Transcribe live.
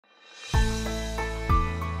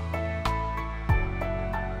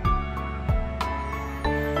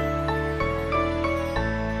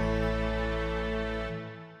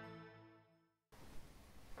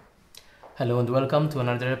Hello and welcome to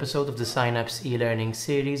another episode of the TheSynapse e-learning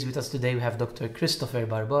series. With us today we have Dr. Christopher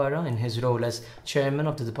Barbara in his role as Chairman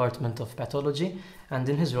of the Department of Pathology and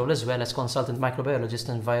in his role as well as Consultant Microbiologist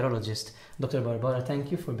and Virologist. Dr. Barbara, thank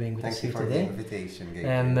you for being with us here today. Thank you for the invitation,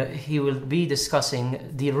 Gabriel. He will be discussing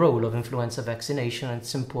the role of influenza vaccination and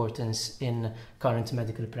its importance in current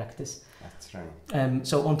medical practice. That's right.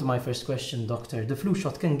 So on to my first question, Doctor. The flu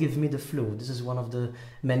shot can give me the flu. This is one of the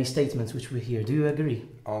many statements which we hear. Do you agree?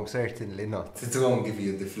 Oh, certainly not. It won't give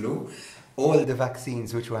you the flu. All the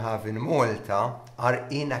vaccines which we have in Malta are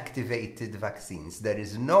inactivated vaccines. There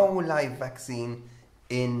is no live vaccine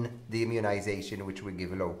in the immunization which we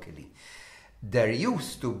give locally. There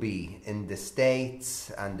used to be in the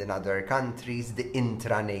States and in other countries the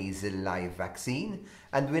intranasal live vaccine,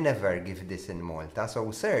 and we never give this in Malta.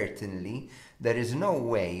 So certainly there is no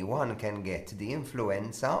way one can get the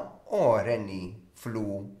influenza or any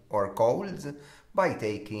flu or colds by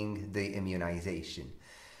taking the immunization.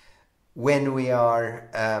 When we are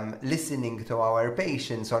listening to our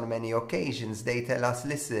patients on many occasions, they tell us,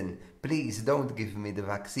 listen, please don't give me the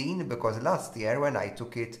vaccine because last year when I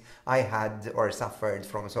took it, I had or suffered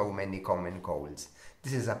from so many common colds.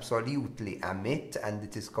 This is absolutely a myth and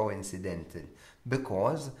it is coincidental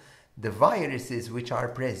because the viruses which are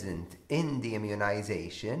present in the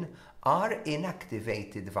immunization are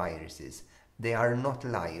inactivated viruses. They are not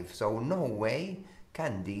live, so no way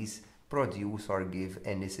can these produce or give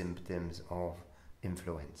any symptoms of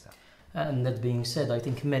influenza. And that being said, I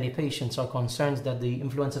think many patients are concerned that the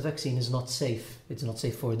influenza vaccine is not safe. It's not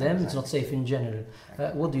safe for them, It's not safe in general.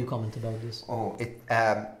 What do you comment about this?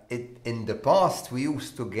 In the past we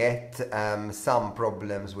used to get some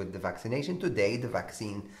problems with the vaccination. Today the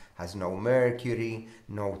vaccine has no mercury,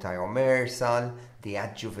 no thiomersal, the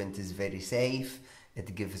adjuvant is very safe.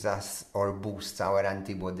 It gives us or boosts our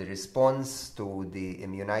antibody response to the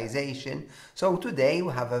immunization. So today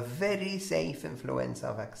we have a very safe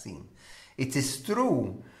influenza vaccine. It is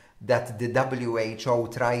true that the WHO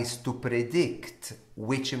tries to predict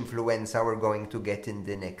which influenza we're going to get in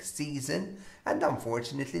the next season, and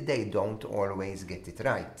unfortunately they don't always get it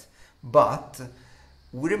right. But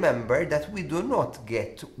we remember that we do not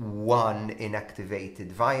get one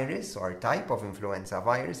inactivated virus or type of influenza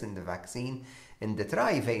virus in the vaccine. In the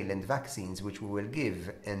trivalent vaccines which we will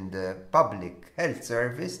give in the public health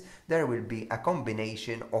service, there will be a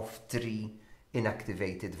combination of 3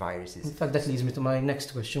 inactivated viruses. In fact, that leads me to my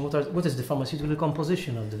next question. What is the pharmaceutical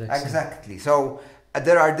composition of the vaccine? Exactly. So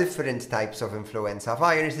there are different types of influenza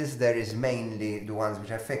viruses. There is mainly the ones which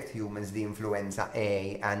affect humans, the influenza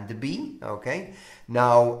A and B. Okay.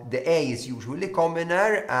 Now, the A is usually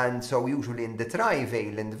commoner, and so usually in the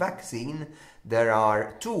trivalent vaccine, there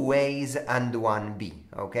are 2 A's and 1 B.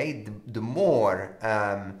 Okay. The more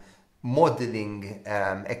modeling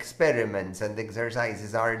experiments and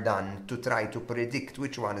exercises are done to try to predict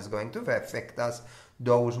which one is going to affect us,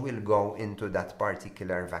 those will go into that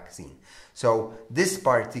particular vaccine. So this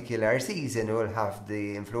particular season we'll have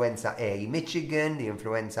the influenza A Michigan, the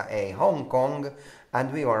influenza A Hong Kong,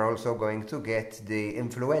 and we are also going to get the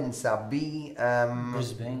influenza B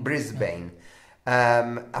Brisbane.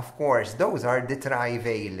 Of course, those are the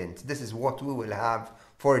trivalent. This is what we will have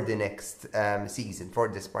for the next season, for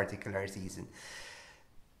this particular season.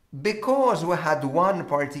 Because we had one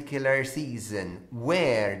particular season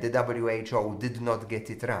where the WHO did not get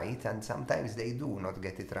it right, and sometimes they do not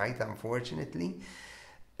get it right, unfortunately,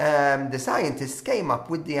 the scientists came up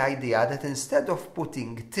with the idea that instead of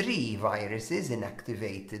putting 3 viruses,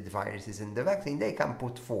 inactivated viruses in the vaccine, they can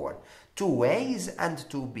put 4, 2 A's and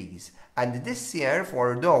 2 B's. And this year,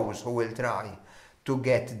 for those who will try to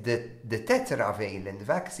get the tetravalent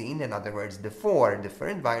vaccine, in other words, the 4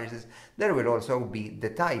 different viruses, there will also be the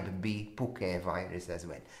type B Puke virus as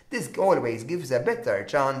well. This always gives a better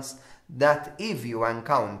chance that if you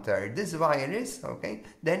encounter this virus, okay,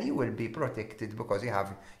 then you will be protected because you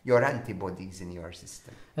have your antibodies in your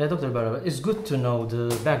system. Dr. Barbara, it's good to know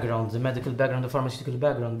the background, the medical background, the pharmaceutical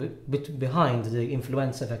background behind the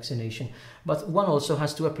influenza vaccination, but one also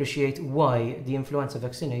has to appreciate why the influenza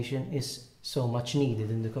vaccination is so much needed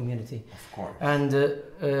in the community. Of course. And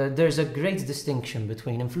there's a great distinction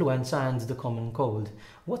between influenza and the common cold.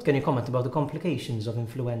 What can you comment about the complications of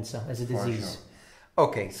influenza as a disease? Sure.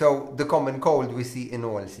 Okay, so the common cold we see in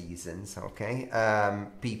all seasons, okay?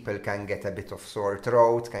 People can get a bit of sore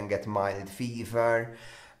throat, can get mild fever,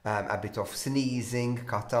 a bit of sneezing,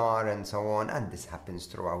 catarrh and so on, and this happens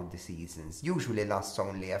throughout the seasons. Usually lasts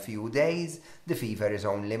only a few days, the fever is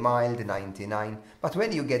only mild, 99, but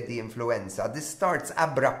when you get the influenza, this starts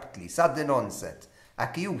abruptly, sudden onset,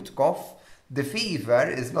 acute cough, The fever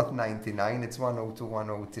is not 99, it's 102,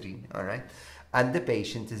 103, all right? And the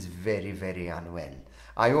patient is very, very unwell.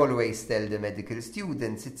 I always tell the medical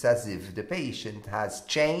students it's as if the patient has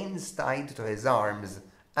chains tied to his arms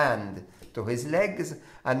and to his legs,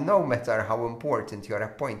 and no matter how important your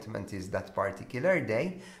appointment is that particular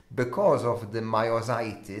day, because of the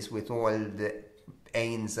myositis with all the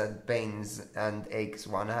pains and aches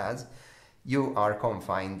one has, you are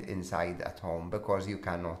confined inside at home because you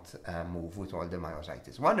cannot move with all the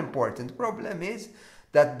myositis. One important problem is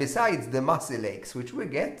that besides the muscle aches which we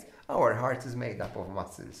get, our heart is made up of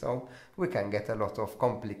muscle, so we can get a lot of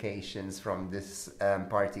complications from this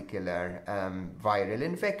particular viral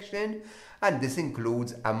infection, and this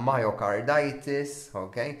includes a myocarditis,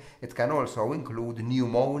 okay? It can also include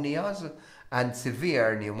pneumonias and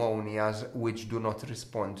severe pneumonias which do not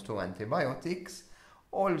respond to antibiotics.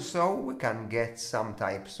 Also, we can get some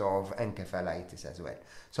types of encephalitis as well.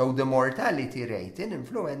 So the mortality rate in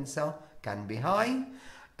influenza can be high,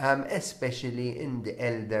 especially in the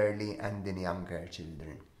elderly and in younger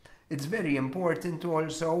children. It's very important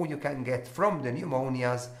also, you can get from the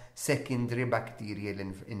pneumonias secondary bacterial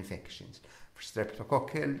infections,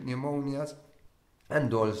 streptococcal pneumonias,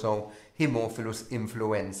 and also Haemophilus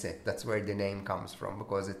influenzae. That's where the name comes from,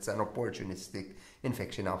 because it's an opportunistic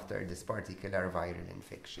infection after this particular viral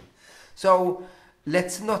infection. So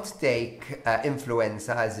let's not take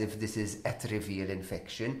influenza as if this is a trivial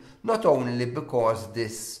infection, not only because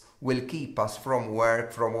this will keep us from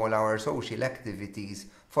work, from all our social activities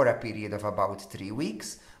for a period of about 3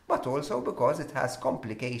 weeks, but also because it has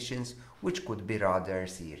complications which could be rather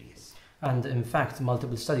serious. And in fact,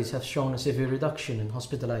 multiple studies have shown a severe reduction in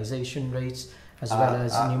hospitalization rates as well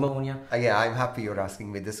as pneumonia. Yeah, I'm happy you're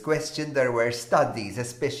asking me this question. There were studies,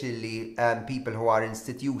 especially people who are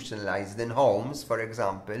institutionalized in homes, for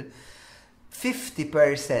example,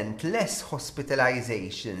 50% less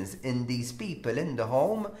hospitalizations in these people in the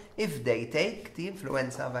home if they take the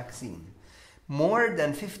influenza vaccine. More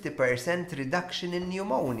than 50% reduction in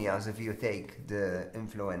pneumonias if you take the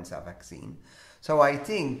influenza vaccine. So I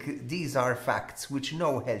think these are facts which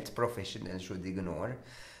no health professional should ignore.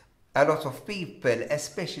 A lot of people,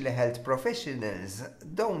 especially health professionals,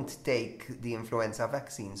 don't take the influenza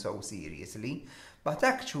vaccine so seriously. But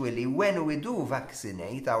actually, when we do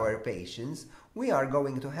vaccinate our patients, we are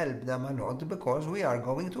going to help them a lot because we are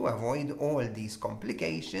going to avoid all these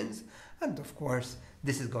complications. And of course,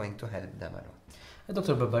 this is going to help them a lot.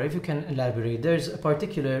 Dr. Barbara, if you can elaborate, there's a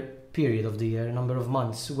particular period of the year, a number of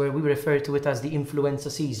months, where we refer to it as the influenza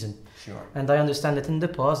season. Sure. And I understand that in the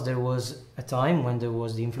past there was a time when there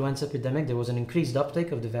was the influenza epidemic, there was an increased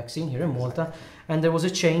uptake of the vaccine here in Malta, and there was a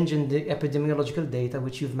change in the epidemiological data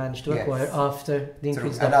which you've managed to acquire after the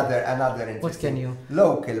increased uptake. Another interesting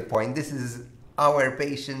local point. This is our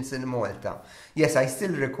patients in Malta. Yes, I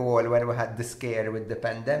still recall when we had the scare with the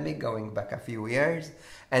pandemic going back a few years,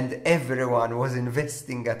 and everyone was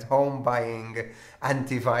investing at home buying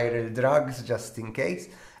antiviral drugs just in case.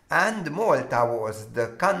 And Malta was the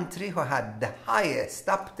country who had the highest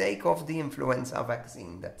uptake of the influenza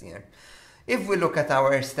vaccine that year. If we look at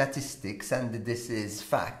our statistics, and this is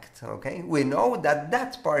fact, okay, we know that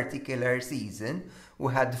that particular season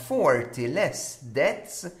we had 40 less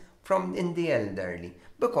deaths in the elderly,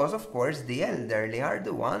 because of course the elderly are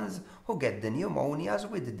the ones who get the pneumonias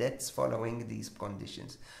with deaths following these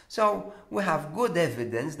conditions. So we have good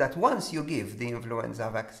evidence that once you give the influenza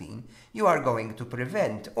vaccine, you are going to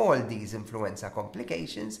prevent all these influenza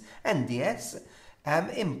complications and yes,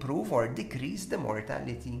 improve or decrease the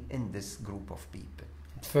mortality in this group of people.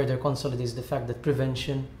 It further consolidates the fact that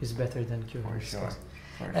prevention is better than cure. For sure.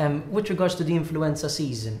 With regards to the influenza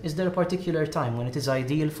season, is there a particular time when it is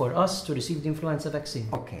ideal for us to receive the influenza vaccine?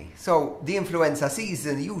 Okay, so the influenza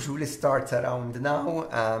season usually starts around now,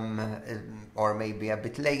 or maybe a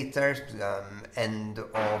bit later, end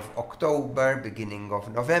of October, beginning of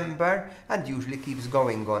November, and usually keeps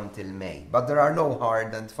going on till May. But there are no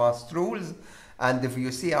hard and fast rules. And if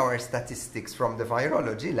you see our statistics from the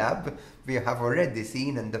Virology lab, we have already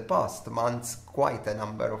seen in the past months quite a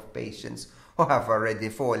number of patients who have already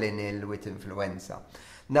fallen ill with influenza.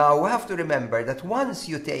 Now, we have to remember that once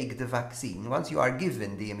you take the vaccine, once you are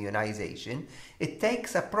given the immunization, it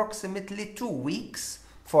takes approximately 2 weeks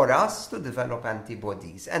for us to develop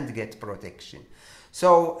antibodies and get protection.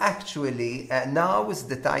 So actually, now is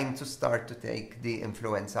the time to start to take the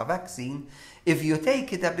influenza vaccine. If you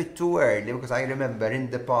take it a bit too early, because I remember in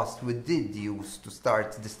the past we did used to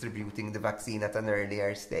start distributing the vaccine at an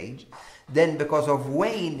earlier stage, then because of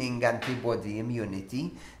waning antibody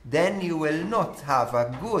immunity, then you will not have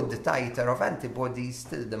a good titer of antibodies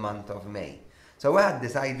till the month of May. So we had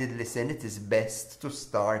decided, listen, it is best to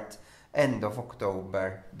start end of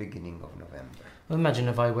October, beginning of November. Imagine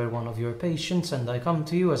if I were one of your patients and I come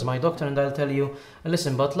to you as my doctor and I'll tell you,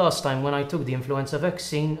 listen, but last time when I took the influenza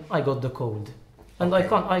vaccine, I got the cold. And Okay.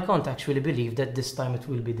 I can't actually believe that this time it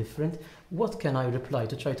will be different. What can I reply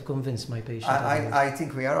to try to convince my patient? I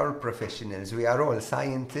think we are all professionals. We are all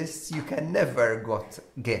scientists. You can never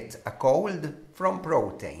get a cold from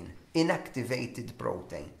protein, inactivated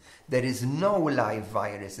protein. There is no live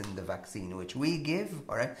virus in the vaccine which we give,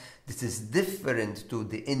 all right? This is different to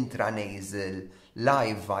the intranasal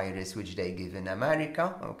live virus which they give in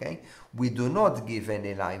America, okay? We do not give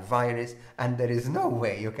any live virus, and there is no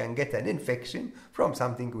way you can get an infection from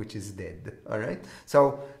something which is dead, all right?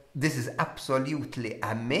 So this is absolutely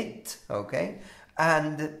a myth, okay?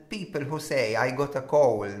 And people who say, I got a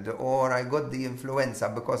cold or I got the influenza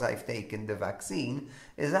because I've taken the vaccine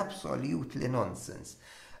is absolutely nonsense.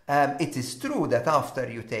 It is true that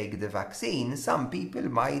after you take the vaccine, some people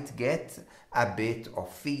might get a bit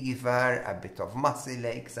of fever, a bit of muscle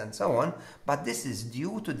aches and so on, but this is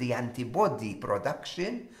due to the antibody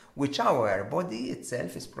production which our body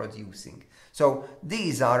itself is producing. So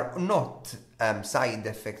these are not side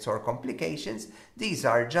effects or complications, these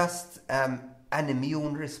are just an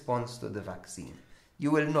immune response to the vaccine. You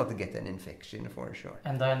will not get an infection for sure.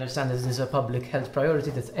 And I understand that this is a public health priority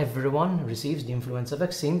that everyone receives the influenza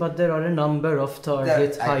vaccine, but there are a number of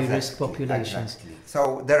target high-risk populations. Exactly.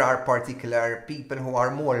 So there are particular people who are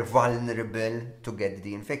more vulnerable to get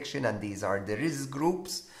the infection, and these are the risk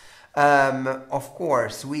groups. Of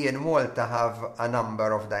course, we in Malta have a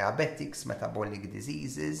number of diabetics, metabolic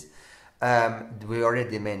diseases. We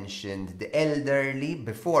already mentioned the elderly.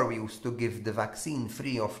 Before, we used to give the vaccine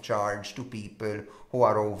free of charge to people who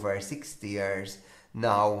are over 60 years.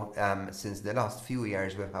 Now, since the last few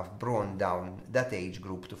years, we have brought down that age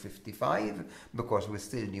group to 55 because we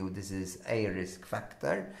still knew this is a risk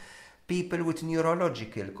factor. People with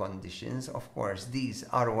neurological conditions, of course, these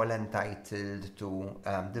are all entitled to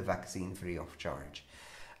the vaccine free of charge.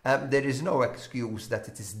 There is no excuse that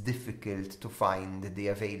it is difficult to find the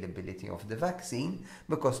availability of the vaccine,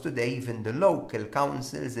 because today even the local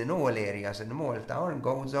councils in all areas in Malta or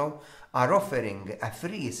Gozo are offering a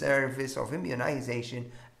free service of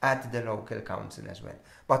immunization at the local council as well.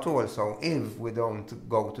 But also, if we don't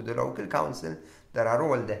go to the local council, there are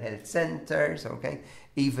all the health centers, okay?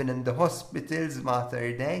 Even in the hospitals,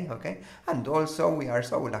 Mater Dei, okay? And also, we are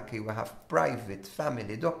so lucky we have private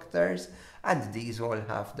family doctors, and these all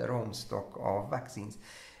have their own stock of vaccines.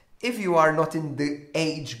 If you are not in the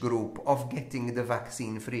age group of getting the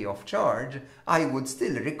vaccine free of charge, I would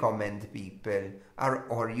still recommend people,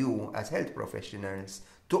 or you as health professionals,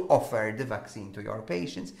 to offer the vaccine to your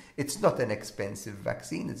patients. It's not an expensive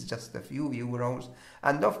vaccine, it's just a few euros.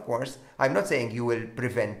 And of course, I'm not saying you will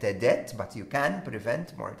prevent a death, but you can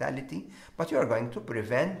prevent mortality, but you are going to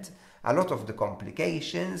prevent a lot of the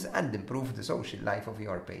complications and improve the social life of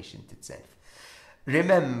your patient itself.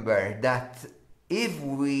 Remember that if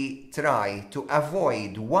we try to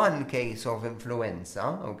avoid one case of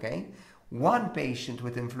influenza, okay, one patient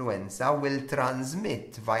with influenza will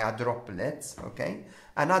transmit via droplets, okay,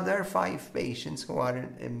 another 5 patients who are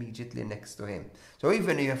immediately next to him. So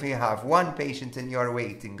even if you have one patient in your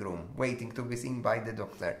waiting room, waiting to be seen by the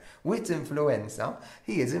doctor with influenza,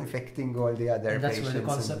 he is infecting all the other patients. That's where the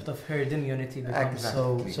concept of herd immunity becomes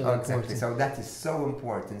so important. So that is so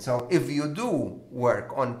important. So if you do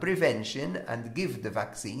work on prevention and give the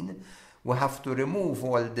vaccine, we have to remove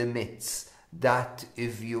all the myths that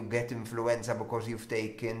if you get influenza because you've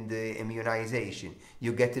taken the immunization,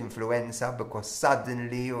 you get influenza because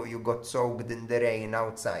suddenly you got soaked in the rain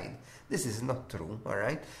outside. This is not true, all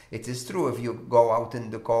right? It is true if you go out in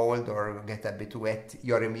the cold or get a bit wet,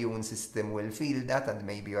 your immune system will feel that and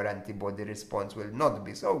maybe your antibody response will not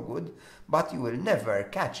be so good, but you will never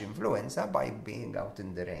catch influenza by being out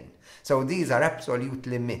in the rain. So these are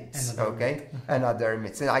absolutely myths, okay? Another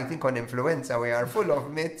myths. And I think on influenza we are full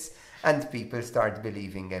of myths, and people start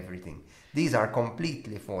believing everything. These are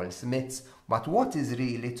completely false myths, but what is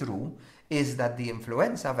really true is that the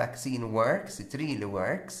influenza vaccine works, it really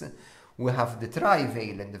works. We have the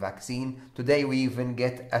trivalent vaccine. Today we even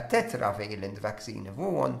get a tetravalent vaccine if we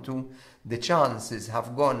want to. The chances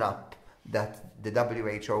have gone up that the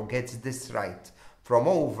WHO gets this right from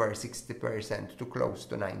over 60% to close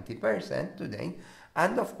to 90% today.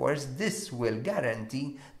 And of course, this will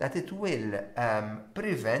guarantee that it will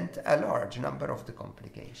prevent a large number of the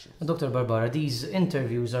complications. Dr. Barbara, these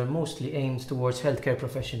interviews are mostly aimed towards healthcare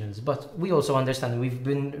professionals, but we also understand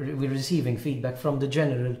we're receiving feedback from the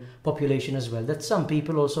general population as well, that some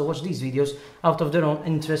people also watch these videos out of their own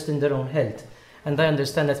interest in their own health. And I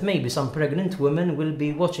understand that maybe some pregnant women will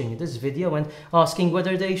be watching this video and asking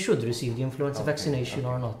whether they should receive the influenza vaccination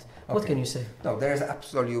or not. What can you say? No, there is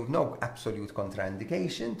no absolute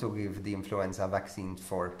contraindication to give the influenza vaccine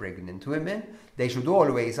for pregnant women. They should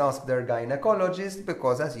always ask their gynecologist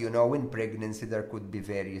because, as you know, in pregnancy there could be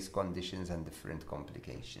various conditions and different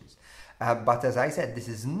complications. But as I said, this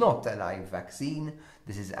is not a live vaccine.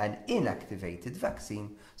 This is an inactivated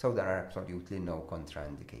vaccine, so there are absolutely no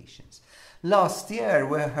contraindications. Last year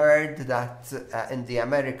we heard that in the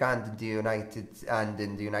America and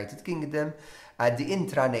in the United Kingdom, the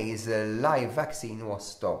intranasal live vaccine was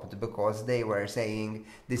stopped because they were saying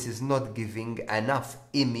this is not giving enough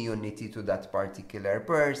immunity to that particular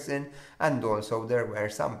person, and also there were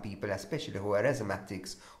some people, especially who are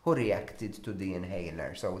asthmatics, who reacted to the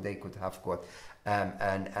inhaler, so they could have got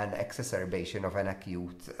an exacerbation of an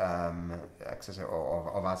acute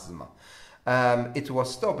of asthma. It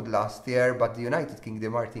was stopped last year, but the United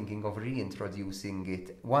Kingdom are thinking of reintroducing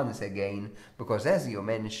it once again because, as you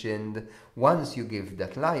mentioned, once you give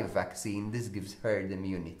that live vaccine, this gives herd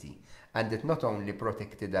immunity. And it not only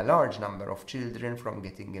protected a large number of children from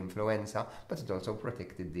getting influenza, but it also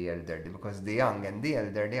protected the elderly, because the young and the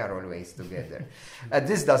elderly are always together.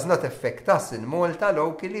 This does not affect us in Malta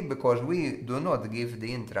locally because we do not give the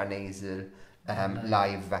intranasal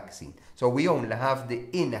live vaccine. So we only have the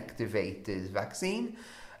inactivated vaccine.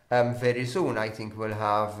 Very soon I think we'll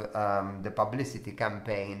have the publicity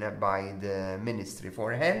campaign by the Ministry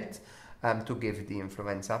for Health to give the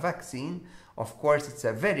influenza vaccine. Of course, it's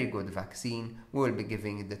a very good vaccine. We'll be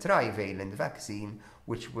giving the trivalent vaccine,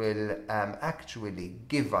 which will actually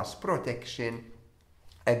give us protection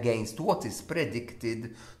against what is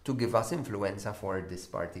predicted to give us influenza for this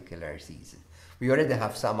particular season. We already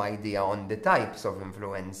have some idea on the types of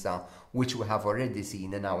influenza which we have already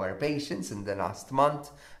seen in our patients in the last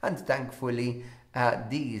month, and thankfully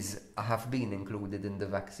these have been included in the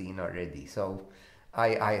vaccine already. So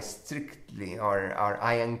I strictly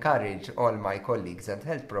I encourage all my colleagues and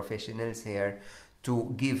health professionals here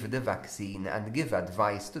to give the vaccine and give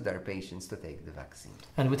advice to their patients to take the vaccine.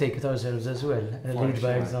 And we take it ourselves as well, lead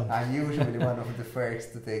by example. I'm usually one of the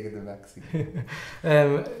first to take the vaccine.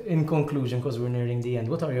 In conclusion, because we're nearing the end,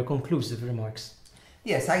 what are your conclusive remarks?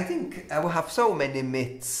 Yes, I think we have so many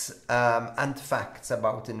myths and facts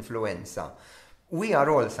about influenza. We are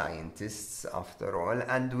all scientists, after all,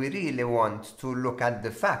 and we really want to look at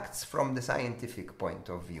the facts from the scientific point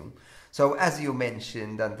of view. So, as you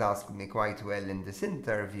mentioned and asked me quite well in this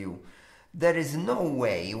interview, there is no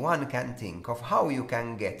way one can think of how you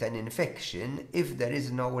can get an infection if there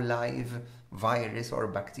is no live virus or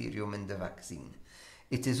bacterium in the vaccine.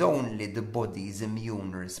 It is only the body's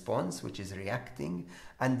immune response which is reacting,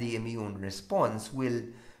 and the immune response will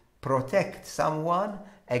protect someone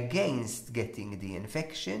against getting the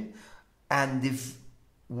infection, and if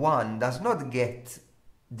one does not get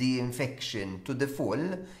the infection to the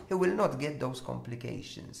full, he will not get those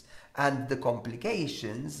complications. And the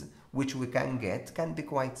complications which we can get can be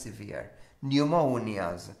quite severe.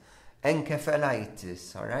 Pneumonias,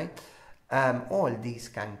 encephalitis, all right? All these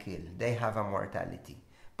can kill. They have a mortality.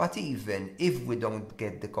 But even if we don't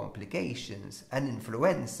get the complications, an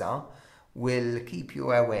influenza will keep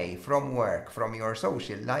you away from work, from your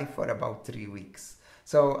social life for about 3 weeks.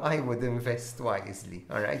 So I would invest wisely,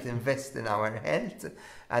 all right? Invest in our health.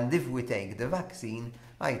 And if we take the vaccine,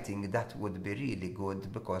 I think that would be really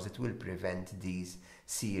good because it will prevent these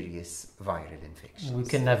serious viral infections. We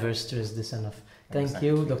can never stress this enough. Thank Exactly.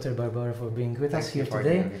 you, Dr. Barbara, for being with us here for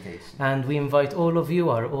today. the invitation. And we invite all of you,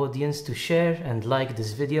 our audience, to share and like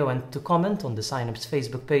this video and to comment on the TheSynapse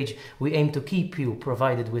Facebook page. We aim to keep you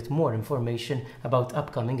provided with more information about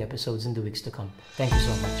upcoming episodes in the weeks to come. Thank you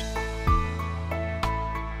so much.